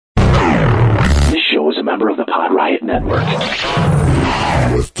member of the Pod Riot Network.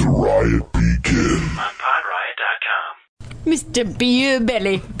 Let the riot begin. On PodRiot.com. Mr. Beer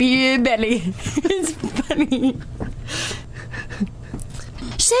Belly. It's funny.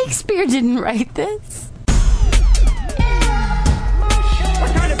 Shakespeare didn't write this.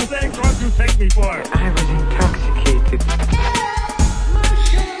 What kind of pathetic drug do you take me for? I was intoxicated.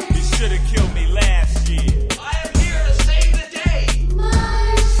 You should have killed me last year. I am here to save the day.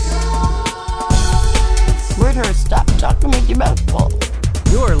 Word her, stop talking with your mouth full.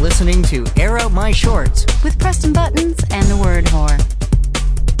 You're listening to Air Out My Shorts With Preston Buttons and the Word Whore.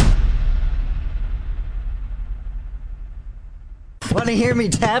 Want to hear me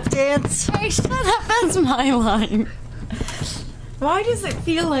tap dance? Hey, shut up, that's my line. Why does it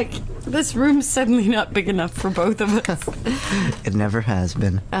feel like this room's suddenly not big enough for both of us? It never has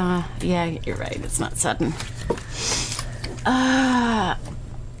been. Yeah, you're right, it's not sudden.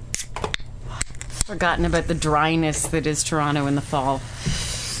 Forgotten about the dryness that is Toronto in the fall.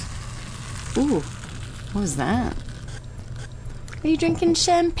 Ooh, what was that? Are you drinking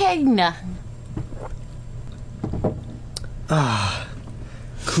champagne?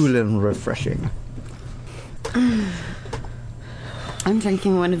 Cool and refreshing. I'm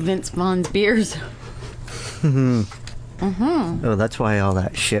drinking one of Vince Vaughn's beers. Oh, that's why all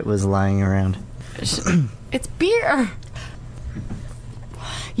that shit was lying around. It's beer.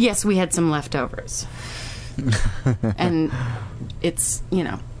 Yes, we had some leftovers. And it's,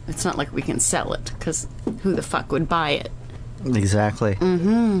 it's not like we can sell it, because who the fuck would buy it? Exactly.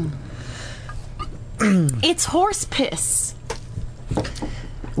 It's horse piss.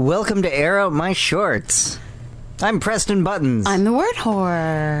 Welcome to Air Out My Shorts. I'm Preston Buttons. I'm the Word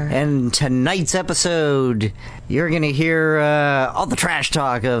Whore. And tonight's episode, you're going to hear all the trash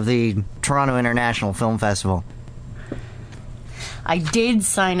talk of the Toronto International Film Festival. I did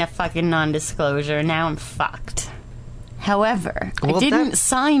sign a fucking non-disclosure. Now I'm fucked. However, I didn't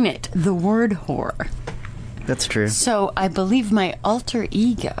sign it, the Word Whore. That's true. So I believe my alter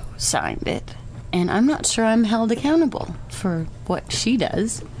ego signed it. And I'm not sure I'm held accountable for what she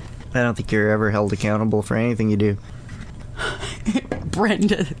does. I don't think you're ever held accountable for anything you do.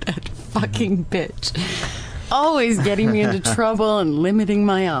 Brenda, that fucking bitch. Always getting me into trouble and limiting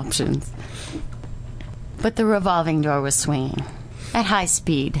my options. But the revolving door was swinging at high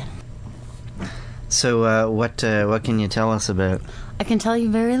speed. So, what can you tell us about? I can tell you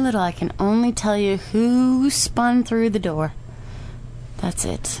very little. I can only tell you who spun through the door. That's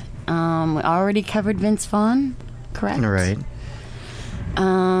it. We already covered Vince Vaughn, correct? Right.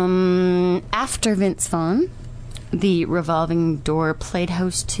 After Vince Vaughn, the revolving door played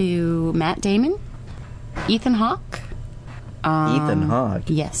host to Matt Damon, Ethan Hawke. Ethan Hawke?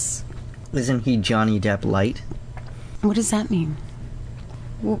 Yes. Isn't he Johnny Depp light? What does that mean?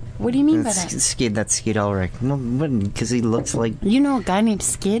 What do you mean by that? That's Skeet Ulrich. No, because he looks like... You know a guy named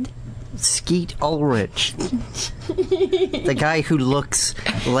Skid? Skeet Ulrich. The guy who looks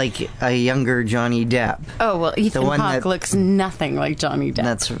like a younger Johnny Depp. Oh, well, Ethan Hawke looks nothing like Johnny Depp.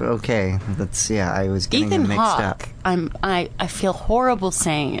 That's okay. I was getting them mixed up. I feel horrible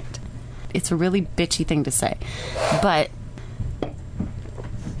saying it. It's a really bitchy thing to say. But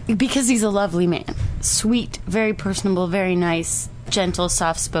because he's a lovely man. Sweet, very personable, very nice, gentle,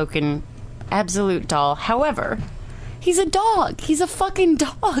 soft-spoken, absolute doll. However, he's a dog. He's a fucking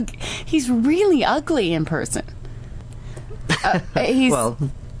dog. He's really ugly in person.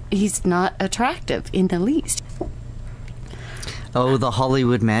 He's not attractive in the least. Oh, the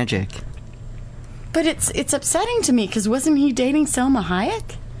Hollywood magic. But it's upsetting to me, because wasn't he dating Selma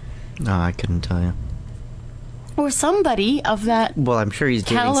Hayek? No, I couldn't tell you. Or somebody of that Well, I'm sure he's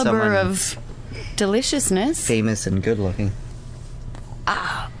dating caliber someone of deliciousness. famous and good-looking.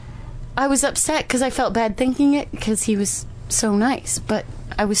 I was upset because I felt bad thinking it, because he was so nice. But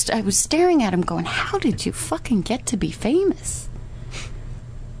I was staring at him going, how did you fucking get to be famous?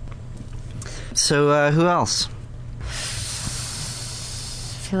 So, who else? I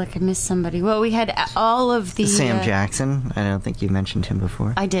feel like I missed somebody. Well, we had all of the... Sam Jackson. I don't think you mentioned him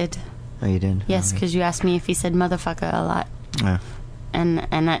before. I did. Oh, you did? Yes, because you asked me if he said motherfucker a lot. Oh. And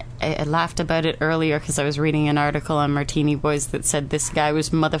I laughed about it earlier because I was reading an article on Martini Boys that said this guy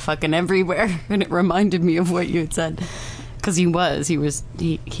was motherfucking everywhere, and it reminded me of what you had said. Because he was.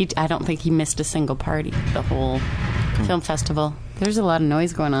 I don't think he missed a single party the whole film festival. There's a lot of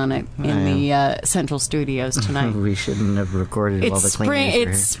noise going on in the Central Studios tonight. We shouldn't have recorded while the cleaners were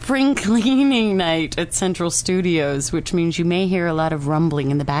It's spring cleaning night at Central Studios, which means you may hear a lot of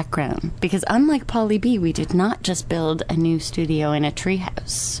rumbling in the background. Because unlike Polly B, we did not just build a new studio in a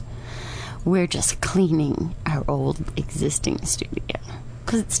treehouse. We're just cleaning our old existing studio.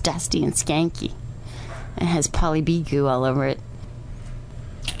 Because it's dusty and skanky. It has Polly B goo all over it.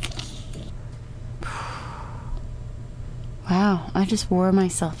 Wow, I just wore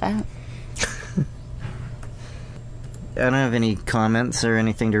myself out. I don't have any comments or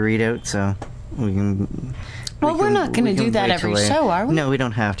anything to read out, so we can... Well, we're not going to do that every show, are we? No, we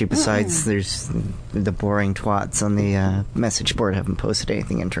don't have to. Besides, there's the boring twats on the message board haven't posted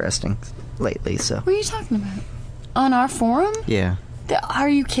anything interesting lately, so... What are you talking about? On our forum? Yeah. Are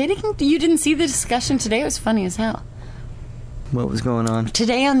you kidding? You didn't see the discussion today? It was funny as hell. What was going on?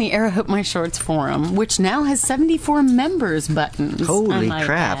 Today on the Air Hook My Shorts forum, which now has 74 members buttons. Holy I might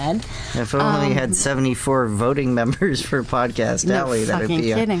crap. add. If only had 74 voting members for Podcast No Alley, that'd fucking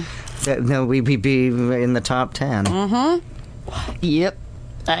be... kidding. No, we'd be in the top 10. Mm-hmm. Yep.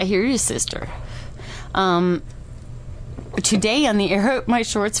 I hear you, sister. Today on the Air Hook My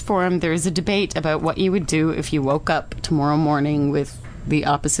Shorts forum, there is a debate about what you would do if you woke up tomorrow morning with the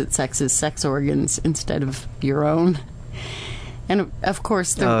opposite sex's sex organs instead of your own. And, of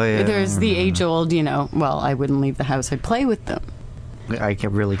course, there's the age-old, well, I wouldn't leave the house. I'd play with them. I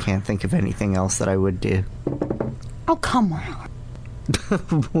really can't think of anything else that I would do. Oh, come on.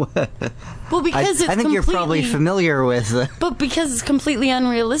 Well, because it's I think you're probably familiar with... But because it's completely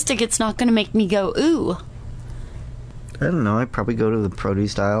unrealistic, it's not going to make me go, ooh. I don't know. I'd probably go to the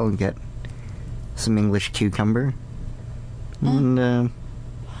produce aisle and get some English cucumber. And,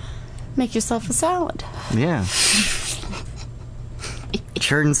 make yourself a salad. Yeah.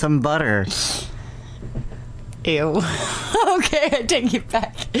 Churn some butter. Ew. Okay, I take it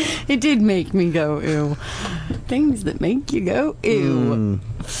back. It did make me go, ew. Things that make you go, ew.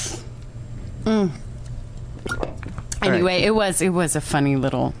 Anyway, it was a funny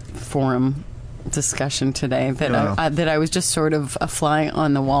little forum discussion today that I was just sort of a fly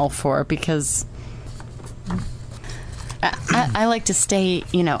on the wall for, because I like to stay,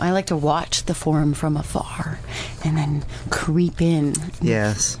 I like to watch the forum from afar and then creep in.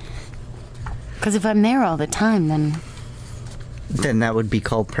 Yes. Because if I'm there all the time, then that would be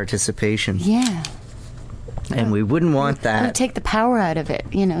called participation. Yeah. And we wouldn't want that. It would take the power out of it.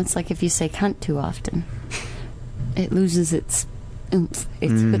 It's like if you say cunt too often, it loses its oomph,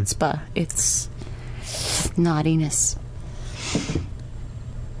 its chutzpah, its naughtiness.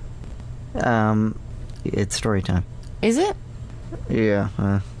 It's story time. Is it? Yeah.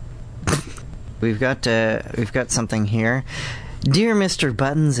 We've got something here. Dear Mr.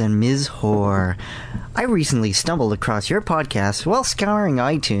 Buttons and Ms. Whore, I recently stumbled across your podcast while scouring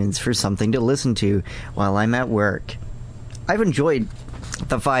iTunes for something to listen to while I'm at work. I've enjoyed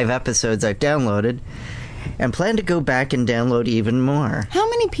the 5 episodes I've downloaded and plan to go back and download even more. How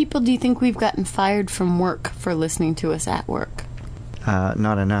many people do you think we've gotten fired from work for listening to us at work?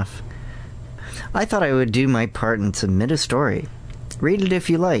 Not enough. I thought I would do my part and submit a story. Read it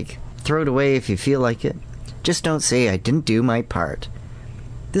if you like. Throw it away if you feel like it. Just don't say I didn't do my part.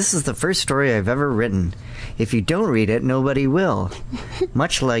 This is the first story I've ever written. If you don't read it, nobody will.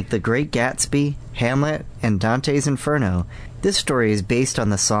 Much like The Great Gatsby, Hamlet, and Dante's Inferno, this story is based on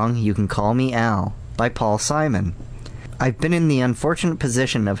the song You Can Call Me Al by Paul Simon. I've been in the unfortunate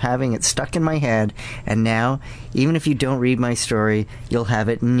position of having it stuck in my head, and now, even if you don't read my story, you'll have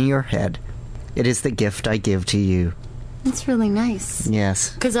it in your head. It is the gift I give to you. That's really nice.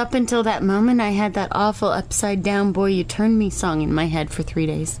 Yes. Because up until that moment, I had that awful Upside Down Boy You Turned Me song in my head for 3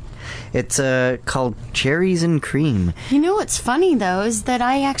 days. It's called Cherries and Cream. You know what's funny, though, is that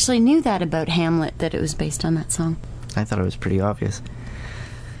I actually knew that about Hamlet, that it was based on that song. I thought it was pretty obvious.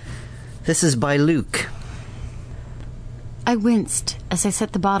 This is by Luke. I winced as I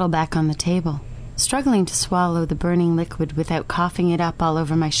set the bottle back on the table, struggling to swallow the burning liquid without coughing it up all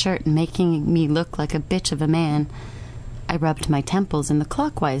over my shirt and making me look like a bitch of a man. I rubbed my temples in the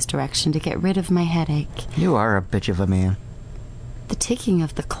clockwise direction to get rid of my headache. You are a bitch of a man. The ticking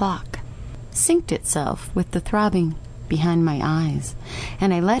of the clock synced itself with the throbbing behind my eyes,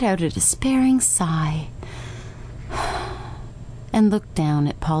 and I let out a despairing sigh and looked down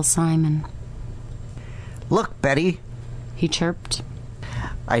at Paul Simon. Look, Betty, he chirped.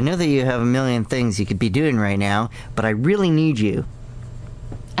 I know that you have a million things you could be doing right now, but I really need you.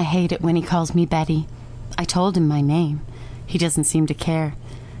 I hate it when he calls me Betty. I told him my name. He doesn't seem to care.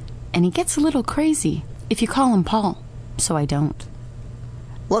 And he gets a little crazy if you call him Paul, so I don't.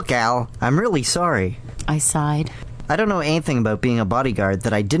 Look, Al, I'm really sorry. I sighed. I don't know anything about being a bodyguard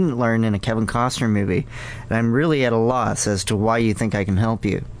that I didn't learn in a Kevin Costner movie, and I'm really at a loss as to why you think I can help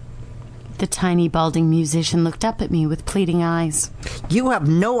you. The tiny, balding musician looked up at me with pleading eyes. You have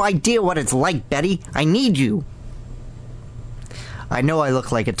no idea what it's like, Betty. I need you. I know I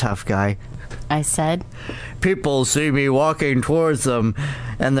look like a tough guy, I said. People see me walking towards them,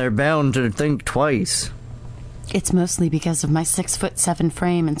 and they're bound to think twice. It's mostly because of my 6'7"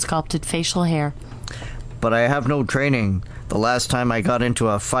 frame and sculpted facial hair. But I have no training. The last time I got into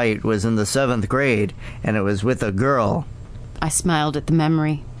a fight was in the 7th grade, and it was with a girl. I smiled at the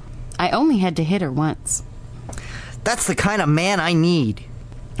memory. I only had to hit her once. That's the kind of man I need.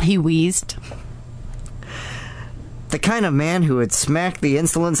 He wheezed. The kind of man who would smack the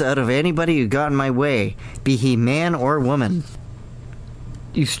insolence out of anybody who got in my way, be he man or woman.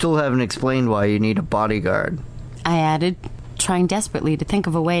 You still haven't explained why you need a bodyguard. I added, trying desperately to think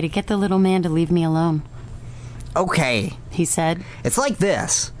of a way to get the little man to leave me alone. Okay, He said. it's like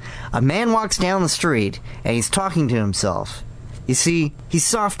this. A man walks down the street, and he's talking to himself. You see, he's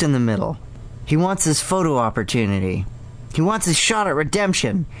soft in the middle. He wants his photo opportunity. He wants his shot at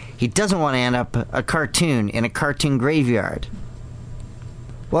redemption. He doesn't want to end up a cartoon in a cartoon graveyard.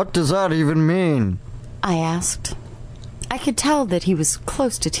 What does that even mean? I asked. I could tell that he was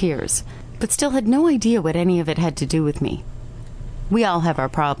close to tears, but still had no idea what any of it had to do with me. We all have our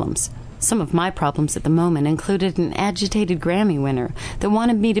problems. Some of my problems at the moment included an agitated Grammy winner that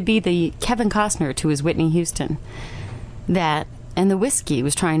wanted me to be the Kevin Costner to his Whitney Houston. That, and the whiskey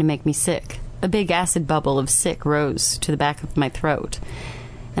was trying to make me sick. A big acid bubble of sick rose to the back of my throat,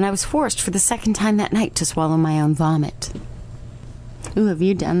 and I was forced for the second time that night to swallow my own vomit. Ooh, have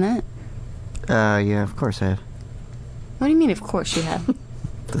you done that? Yeah, of course I have. What do you mean, of course you have?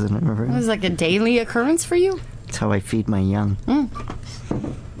 Doesn't it ever? It was like a daily occurrence for you? It's how I feed my young.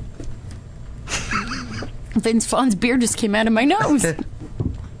 Vince Vaughn's beard just came out of my nose.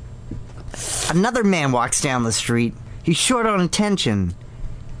 Another man walks down the street. He's short on attention.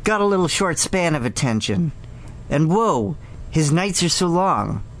 Got a little short span of attention. And whoa, his nights are so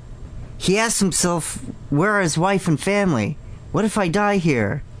long. He asks himself, where are his wife and family? What if I die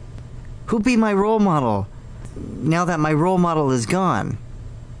here? Who'll be my role model now that my role model is gone?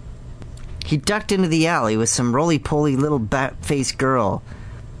 He ducked into the alley with some roly-poly little bat-faced girl.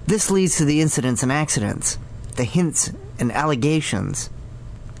 This leads to the incidents and accidents, the hints and allegations.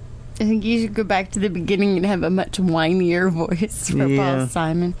 I think you should go back to the beginning and have a much whinier voice for Yeah. Paul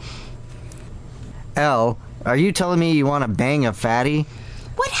Simon. Elle, are you telling me you want to bang a fatty?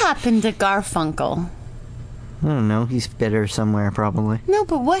 What happened to Garfunkel? I don't know, he's bitter somewhere probably. No,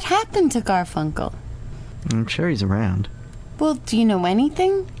 but what happened to Garfunkel? I'm sure he's around. Well, do you know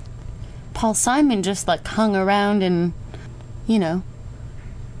anything? Paul Simon just, like, hung around and, you know,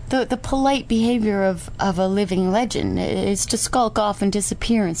 the polite behavior of a living legend is to skulk off and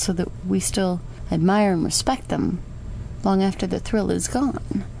disappear so that we still admire and respect them long after the thrill is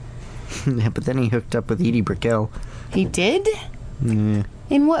gone. Yeah, but then he hooked up with Edie Brickell. He did? Yeah.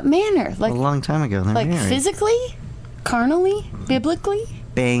 In what manner? Like, A long time ago, they're like married. physically? Carnally? Biblically?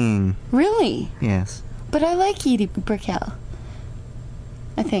 Banging, Really? yes. But I like Edie Brickell.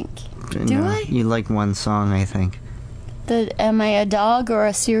 I think. Do No, I? You like one song, I think. Am I a dog or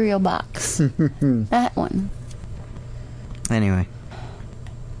a cereal box? That one. Anyway.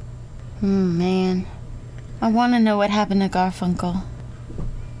 Man. I want to know what happened to Garfunkel.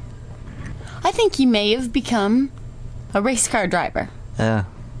 I think he may have become a race car driver. Yeah,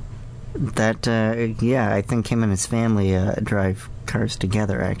 I think him and his family drive cars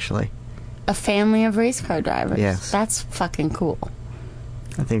together, actually. A family of race car drivers. Yes. That's fucking cool.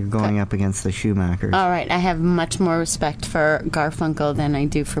 I think they're going up against the Schumachers. All right, I have much more respect for Garfunkel than I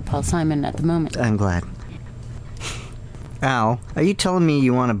do for Paul Simon at the moment. I'm glad. Al, are you telling me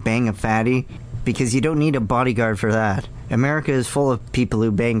you want to bang a fatty? Because you don't need a bodyguard for that. America is full of people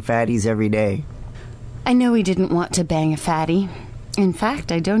who bang fatties every day. I know he didn't want to bang a fatty. In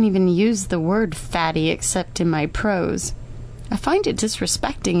fact, I don't even use the word fatty except in my prose. I find it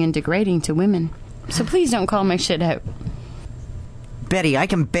disrespecting and degrading to women. So please don't call my shit out. Betty, I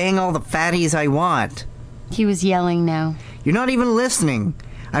can bang all the fatties I want. He was yelling now. You're not even listening.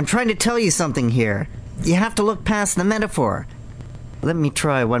 I'm trying to tell you something here. You have to look past the metaphor. Let me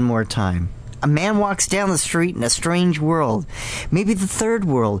try one more time. A man walks down the street in a strange world. Maybe the third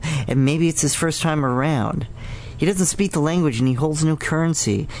world, and maybe it's his first time around. He doesn't speak the language and he holds no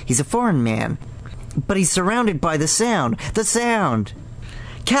currency. He's a foreign man. But he's surrounded by the sound. The sound!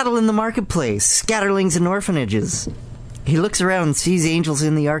 Cattle in the marketplace, scatterlings in orphanages. He looks around and sees angels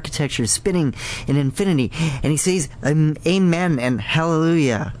in the architecture spinning in infinity, and he says, Amen and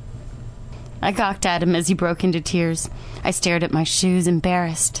Hallelujah. I gawked at him as he broke into tears. I stared at my shoes,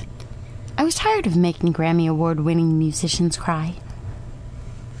 embarrassed. I was tired of making Grammy Award-winning musicians cry.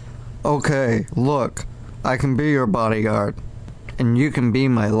 Okay, look. I can be your bodyguard. And you can be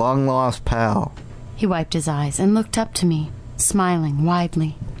my long-lost pal. He wiped his eyes and looked up to me, smiling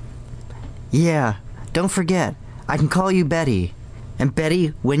widely. Yeah, don't forget, I can call you Betty. And Betty,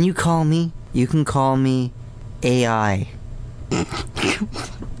 when you call me, you can call me AI.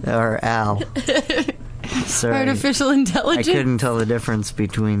 Or Al. Sorry. Artificial intelligence. I couldn't tell the difference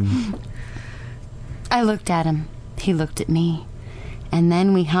between... I looked at him. He looked at me. And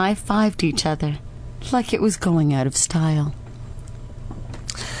then we high-fived each other like it was going out of style.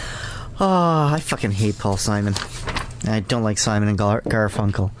 Oh, I fucking hate Paul Simon. I don't like Simon and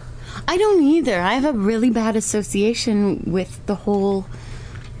Garfunkel. I don't either. I have a really bad association with the whole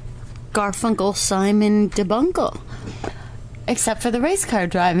Garfunkel-Simon debunkle. Except for the race car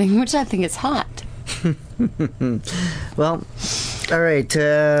driving, which I think is hot. Well, all right.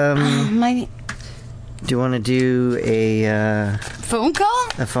 My Do you want to do a phone call?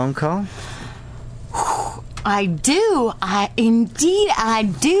 a phone call? I do. Indeed I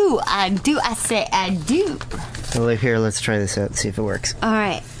do. I say I do. Well, here, let's try this out and see if it works. All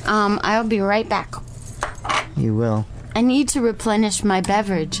right. I'll be right back. You will. I need to replenish my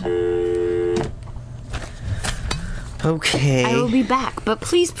beverage. Okay. I will be back, but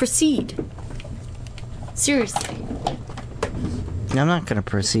please proceed. Seriously. I'm not going to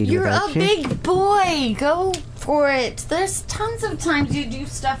proceed You're without a you. big boy. Go for it. There's tons of times you do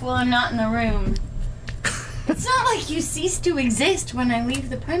stuff while I'm not in the room. It's not like you cease to exist when I leave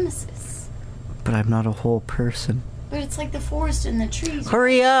the premises. But I'm not a whole person. But it's like the forest and the trees.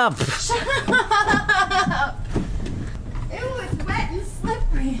 Hurry up! Shut up! It was wet and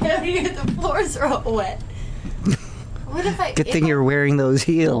slippery out here. The floors are all wet. What if I... Good thing you're wearing those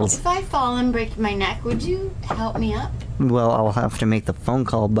heels. If I fall and break my neck, would you help me up? Well, I'll have to make the phone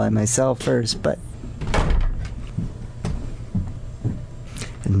call by myself first, but...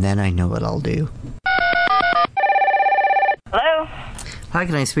 And then I know what I'll do. Hello? Hi,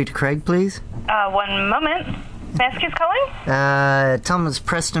 can I speak to Craig, please? 1 moment. May I ask who's calling? Tell him it's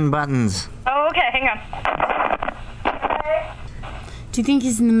Preston Buttons. Oh, okay, hang on. Do you think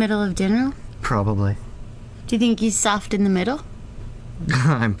he's in the middle of dinner? Probably. Do you think he's soft in the middle?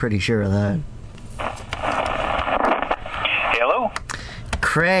 I'm pretty sure of that. Hello?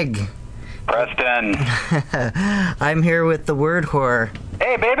 Craig, Preston. I'm here with the word whore.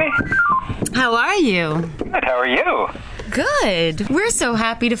 Hey, baby. How are you? Good, how are you? Good. We're so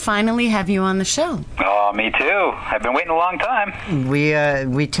happy to finally have you on the show. Oh, me too. I've been waiting a long time.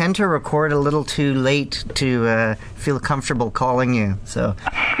 We tend to record a little too late to feel comfortable calling you, so...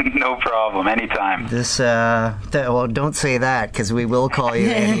 No problem, anytime. Well, don't say that, because we will call you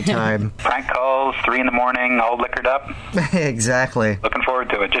anytime. Prank calls, 3 in the morning, all liquored up. Exactly. Looking forward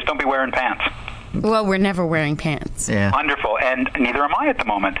to it. Just don't be wearing pants. Well, we're never wearing pants. Yeah. Wonderful, and neither am I at the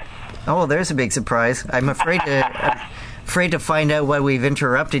moment. Oh, there's a big surprise. I'm afraid to find out what we've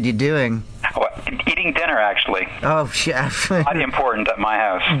interrupted you doing. Eating dinner, actually. Oh, shit. Not important at my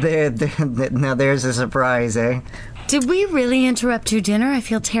house. Now there's a surprise, eh? Did we really interrupt your dinner? I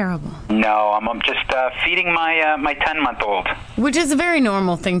feel terrible. No, I'm just feeding my 10-month-old. Which is a very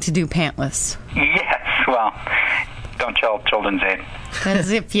normal thing to do pantless. Yes, well, don't tell Children's Aid.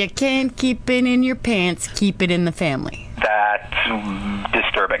 Because if you can't keep it in your pants, keep it in the family. That's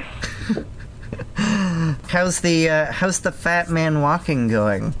disturbing. How's the fat man walking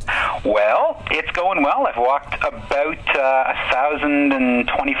going? Well, it's going well. I've walked about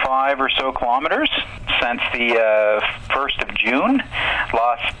 1,025 or so kilometers since the 1st of June.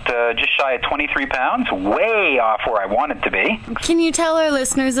 Lost just shy of 23 pounds, way off where I wanted to be. Can you tell our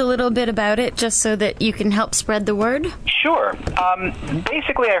listeners a little bit about it, just so that you can help spread the word? Sure.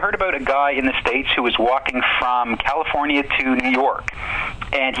 Basically, I heard about a guy in the States who was walking from California to New York.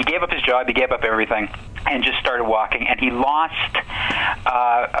 And he gave up his job, he gave up everything, and just started walking. And he lost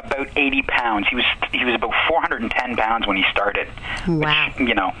about 80 pounds. He was about 410 pounds when he started. Wow.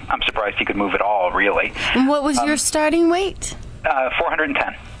 Which, I'm surprised he could move at all, really. And what was your starting weight?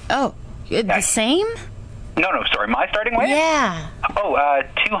 410. Oh, the same? No, sorry. My starting weight? Yeah. Oh,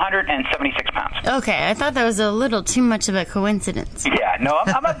 276 pounds. Okay, I thought that was a little too much of a coincidence. Yeah, no,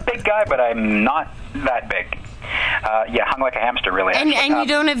 I'm a big guy, but I'm not that big. Hung like a hamster, really. And you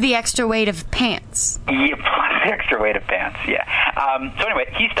don't have the extra weight of pants. Yeah, plus the extra weight of pants, yeah. So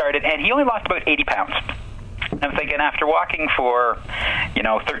anyway, he started, and he only lost about 80 pounds. I'm thinking after walking for,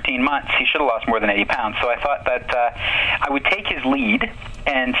 13 months, he should have lost more than 80 pounds. So I thought that I would take his lead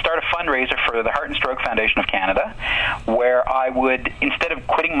and start a fundraiser for the Heart and Stroke Foundation of Canada, where I would, instead of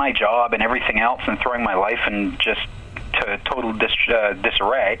quitting my job and everything else and throwing my life in just to total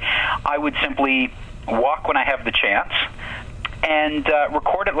disarray, I would simply walk when I have the chance and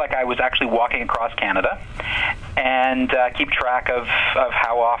record it like I was actually walking across Canada, and keep track of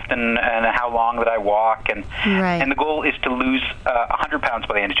how often and how long that I walk, and right. And the goal is to lose 100 pounds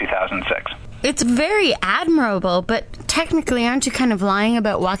by the end of 2006. It's very admirable, but technically aren't you kind of lying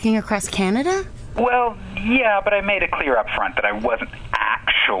about walking across Canada? Well, yeah, but I made it clear up front that I wasn't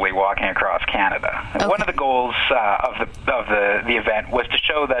actually walking across Canada. Okay. One of the goals of the event was to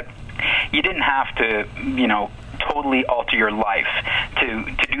show that you didn't have to, totally alter your life to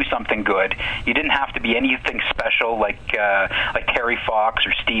do something good. You didn't have to be anything special like Terry Fox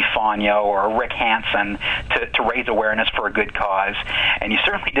or Steve Fonyo or Rick Hansen to raise awareness for a good cause. And you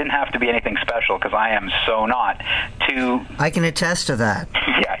certainly didn't have to be anything special, because I am so not. I can attest to that.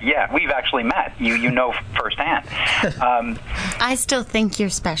 Yeah, we've actually met. You know firsthand. I still think you're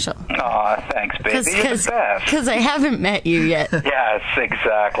special. Aw, thanks, baby. You're the best. Because I haven't met you yet. Yes,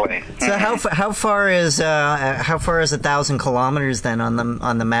 exactly. So how far is 1,000 kilometers then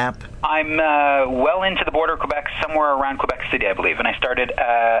on the map? I'm well into the border of Quebec, somewhere around Quebec City, I believe. And I started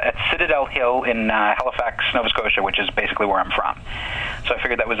at Citadel Hill in Halifax, Nova Scotia, which is basically where I'm from. So I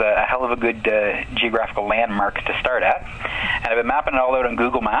figured that was a hell of a good geographical landmark to start at. And I've been mapping it all out on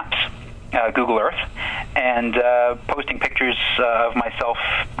Google Maps, Google Earth, and posting pictures of myself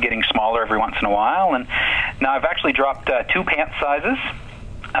getting smaller every once in a while. And now I've actually dropped 2 pant sizes,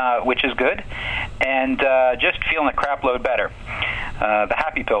 which is good, and just feeling a crap load better. The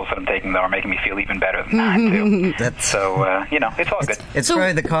happy pills that I'm taking, though, are making me feel even better than that, too. So, it's all good. It's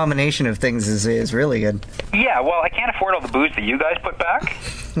probably the combination of things is really good. Yeah, well, I can't afford all the booze that you guys put back,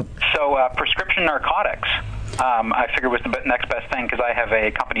 so prescription narcotics, I figured was the next best thing, because I have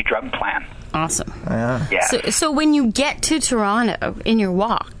a company drug plan. Awesome. Yeah. So when you get to Toronto in your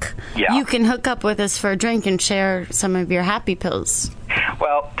walk, you can hook up with us for a drink and share some of your happy pills.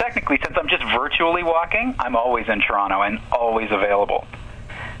 Well, technically, since I'm just virtually walking, I'm always in Toronto and always available.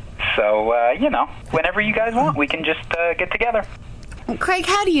 So, whenever you guys want, we can just get together. Craig,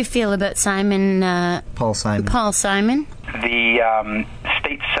 how do you feel about Simon? Paul Simon. Paul Simon? The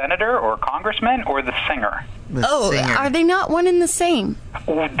state senator or congressman or the singer? The singer. Are they not one and the same?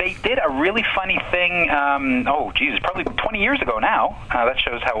 They did a really funny thing, probably 20 years ago now. That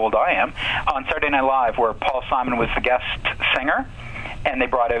shows how old I am. On Saturday Night Live, where Paul Simon was the guest singer, and they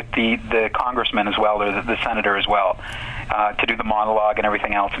brought out the congressman as well, or the senator as well, to do the monologue and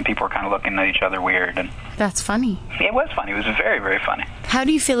everything else, and people were kind of looking at each other weird. And that's funny. It was funny. It was very, very funny. How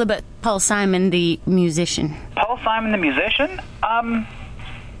do you feel about Paul Simon, the musician? Paul Simon, the musician?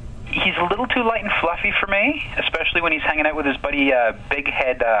 He's a little too light and fluffy for me, especially when he's hanging out with his buddy Big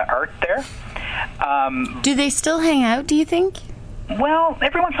Head Art there. Do they still hang out, do you think? Well,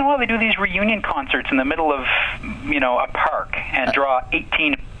 every once in a while they do these reunion concerts in the middle of, a park and draw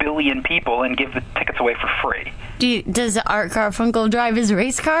 18 billion people and give the tickets away for free. Does Art Garfunkel drive his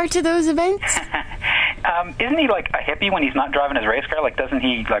race car to those events? Isn't he like a hippie when he's not driving his race car? Like, doesn't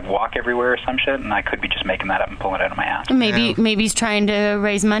he like walk everywhere or some shit? And I could be just making that up and pulling it out of my ass. Maybe he's trying to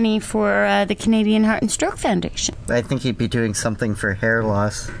raise money for the Canadian Heart and Stroke Foundation. I think he'd be doing something for hair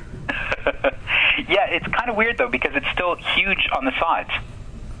loss. Yeah, it's kind of weird, though, because it's still huge on the sides,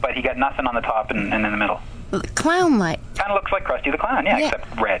 but he got nothing on the top and in the middle. Clown-like. Kind of looks like Krusty the Clown, yeah,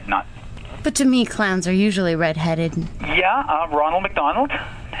 except red, not... But to me, clowns are usually red-headed. Yeah, Ronald McDonald,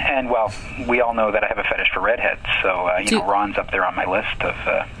 and, well, we all know that I have a fetish for redheads, so, Ron's up there on my list of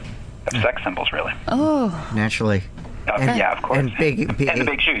sex symbols, really. Oh. Naturally. Yeah, of course. And and the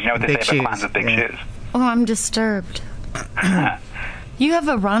big shoes. You know what they say about clowns with big shoes. Oh, I'm disturbed. You have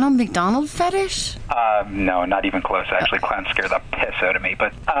a Ronald McDonald fetish? No, not even close. Actually, clowns scare the piss out of me.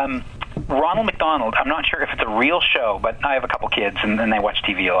 But Ronald McDonald, I'm not sure if it's a real show, but I have a couple kids, and they watch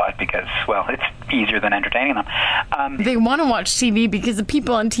TV a lot because, well, it's easier than entertaining them. They want to watch TV because the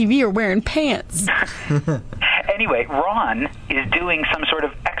people on TV are wearing pants. Anyway, Ron is doing some sort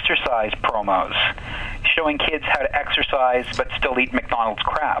of exercise promos, showing kids how to exercise but still eat McDonald's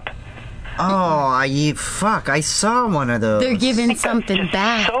crap. Oh, fuck, I saw one of those. They're giving something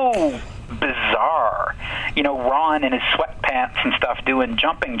back. So bizarre. Ron in his sweatpants and stuff doing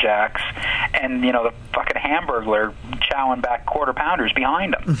jumping jacks, and, the fucking Hamburglar chowing back quarter pounders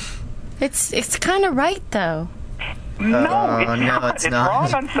behind him. It's kind of right, though. No, it's not.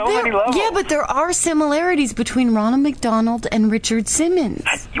 Wrong on so many levels. Yeah, but there are similarities between Ronald McDonald and Richard Simmons.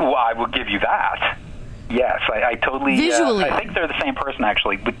 Well, I will give you that. Yes, I totally... Visually. I think they're the same person,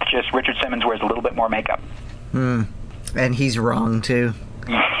 actually, but just Richard Simmons wears a little bit more makeup. And he's wrong, too.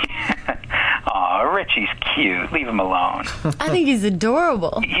 Aw, Richie's cute. Leave him alone. I think he's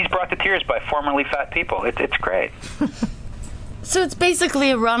adorable. He's brought to tears by formerly fat people. It's great. So it's basically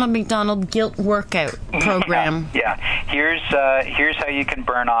a Ronald McDonald guilt workout program. Yeah. Here's how you can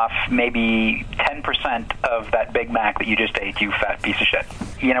burn off maybe 10% of that Big Mac that you just ate, you fat piece of shit.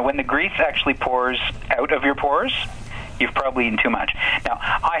 When the grease actually pours out of your pores, you've probably eaten too much. Now,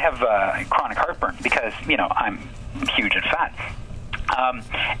 I have chronic heartburn because, I'm huge and fat.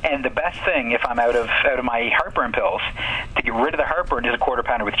 And the best thing, if I'm out of my heartburn pills, to get rid of the heartburn is a quarter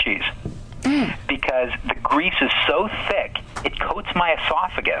pounder with cheese. Because the grease is so thick, it coats my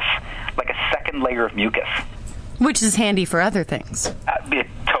esophagus like a second layer of mucus. Which is handy for other things. It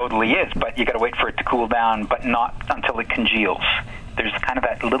totally is, but you got to wait for it to cool down, but not until it congeals. There's kind of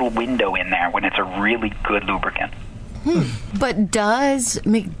that little window in there when it's a really good lubricant. But does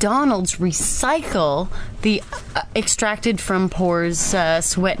McDonald's recycle the extracted from pores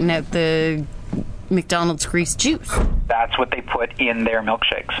sweating out the McDonald's grease juice? That's what they put in their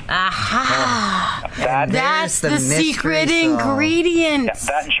milkshakes. Aha! That's the secret ingredient. Yeah,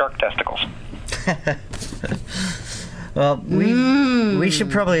 that and shark testicles. Well, we should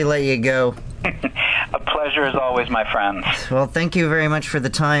probably let you go. A pleasure as always, my friends. Well, thank you very much for the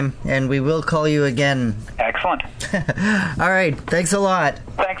time, and we will call you again. Excellent. All right, thanks a lot.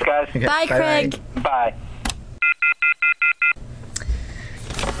 Thanks, guys. Okay, Bye, Craig. Bye.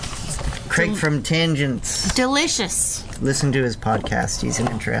 Craig from Tangents. Delicious. Listen to his podcast. He's an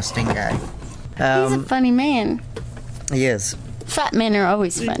interesting guy. He's a funny man. He is. Fat men are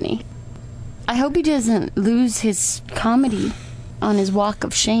always funny. I hope he doesn't lose his comedy on his walk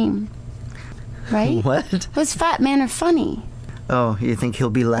of shame. Right? What? Those fat men are funny. Oh, you think he'll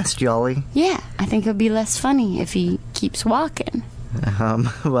be less jolly? Yeah, I think he'll be less funny if he keeps walking.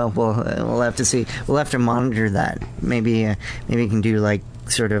 Well, we'll have to see. We'll have to monitor that. Maybe we can do like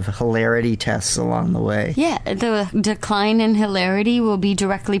sort of hilarity tests along the way. Yeah, the decline in hilarity will be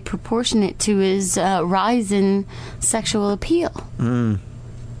directly proportionate to his rise in sexual appeal. Mm.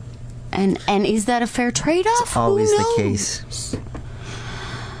 And is that a fair trade-off? It's always the case.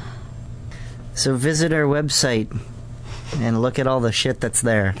 So visit our website and look at all the shit that's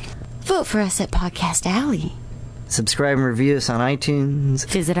there. Vote for us at Podcast Alley. Subscribe and review us on iTunes.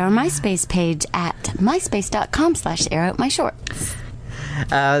 Visit our MySpace page at myspace.com/airoutmyshorts.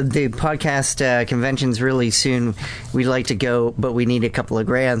 The podcast convention's really soon. We'd like to go, but we need a couple of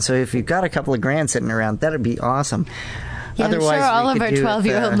grand. So if you've got a couple of grand sitting around, that'd be awesome. Yeah, Otherwise, I'm sure all we of could our do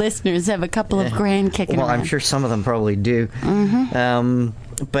 12-year-old listeners have a couple of grand kicking well, around. I'm sure some of them probably do. Mm-hmm.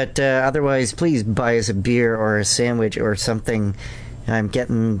 But otherwise, please buy us a beer or a sandwich or something. I'm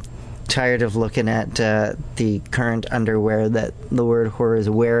getting tired of looking at the current underwear that the word whore is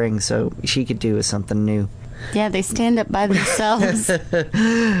wearing, so she could do with something new. Yeah, they stand up by themselves.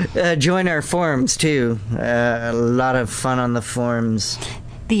 Join our forums, too. A lot of fun on the forums.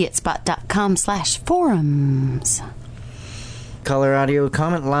 theitspot.com/forums. Caller audio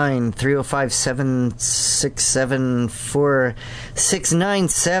comment line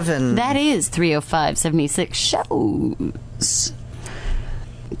 305-767-4697. That is 305-76 shows.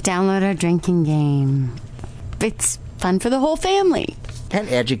 Download our drinking game. It's fun for the whole family. And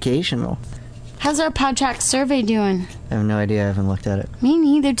educational. How's our Podtrack survey doing? I have no idea. I haven't looked at it. Me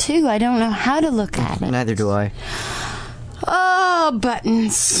neither, too. I don't know how to look at it. Neither do I. Oh,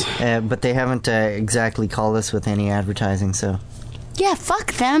 buttons. But they haven't exactly called us with any advertising, so... Yeah,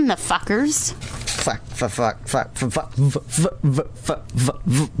 fuck them, the fuckers. Fuck.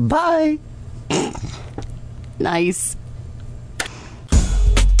 Bye. Nice.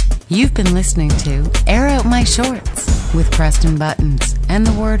 You've been listening to Air Out My Shorts with Preston Buttons and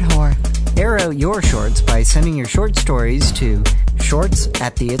the word whore. Air out your shorts by sending your short stories to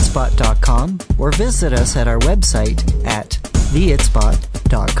shorts@theitspot.com or visit us at our website at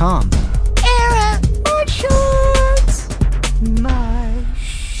theitspot.com. Air out my shorts. My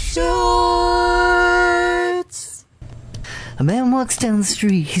shorts. A man walks down the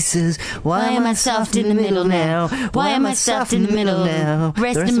street, he says, Why am I soft in the middle now? Why am I soft in the middle now?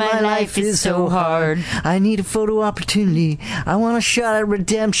 Rest of my life is so hard. I need a photo opportunity. I want a shot at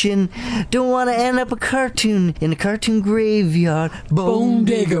redemption. Don't want to end up a cartoon in a cartoon graveyard. Bone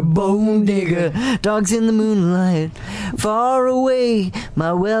digger, dogs in the moonlight. Far away,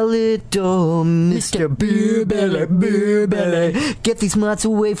 my well-lit door. Mr. Beer Belly, get these mutts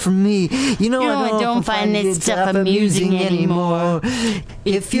away from me. You know I don't find this stuff amusing anymore.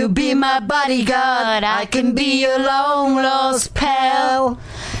 If you be my bodyguard, I can be your long-lost pal.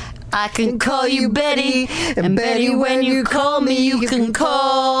 I can call you Betty, and Betty, when you call me, you can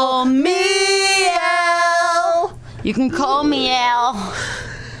call me Al. You can call me Al.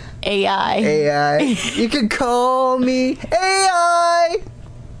 AI. You can call me AI.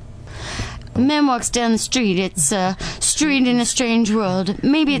 A man walks down the street. It's a street in a strange world.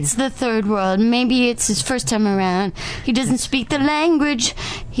 Maybe it's the third world. Maybe it's his first time around. He doesn't speak the language.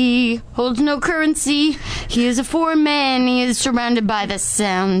 He holds no currency. He is a foreign man. He is surrounded by the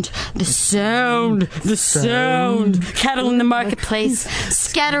sound. The sound. The sound. Cattle in the marketplace.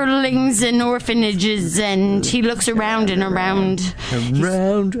 Scatterlings and orphanages. And he looks around and around.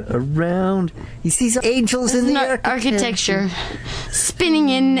 Around. He sees angels in the architecture. Spinning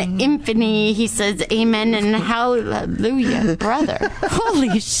in infinity. He says amen and hallelujah, brother.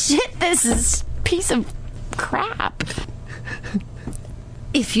 Holy shit, this is a piece of crap.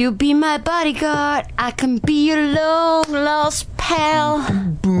 If you be my bodyguard, I can be your long-lost pal.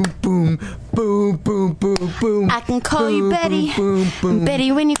 Boom, boom, boom, boom, boom, boom. I can call you boom, Betty. boom, boom,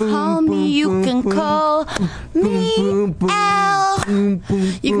 Betty, when you call me, you can call me Al. You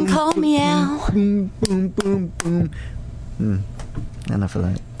can call me Al. Boom, boom, boom, boom. Enough of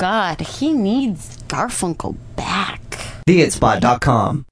that. God, he needs Garfunkel back. TheItSpot.com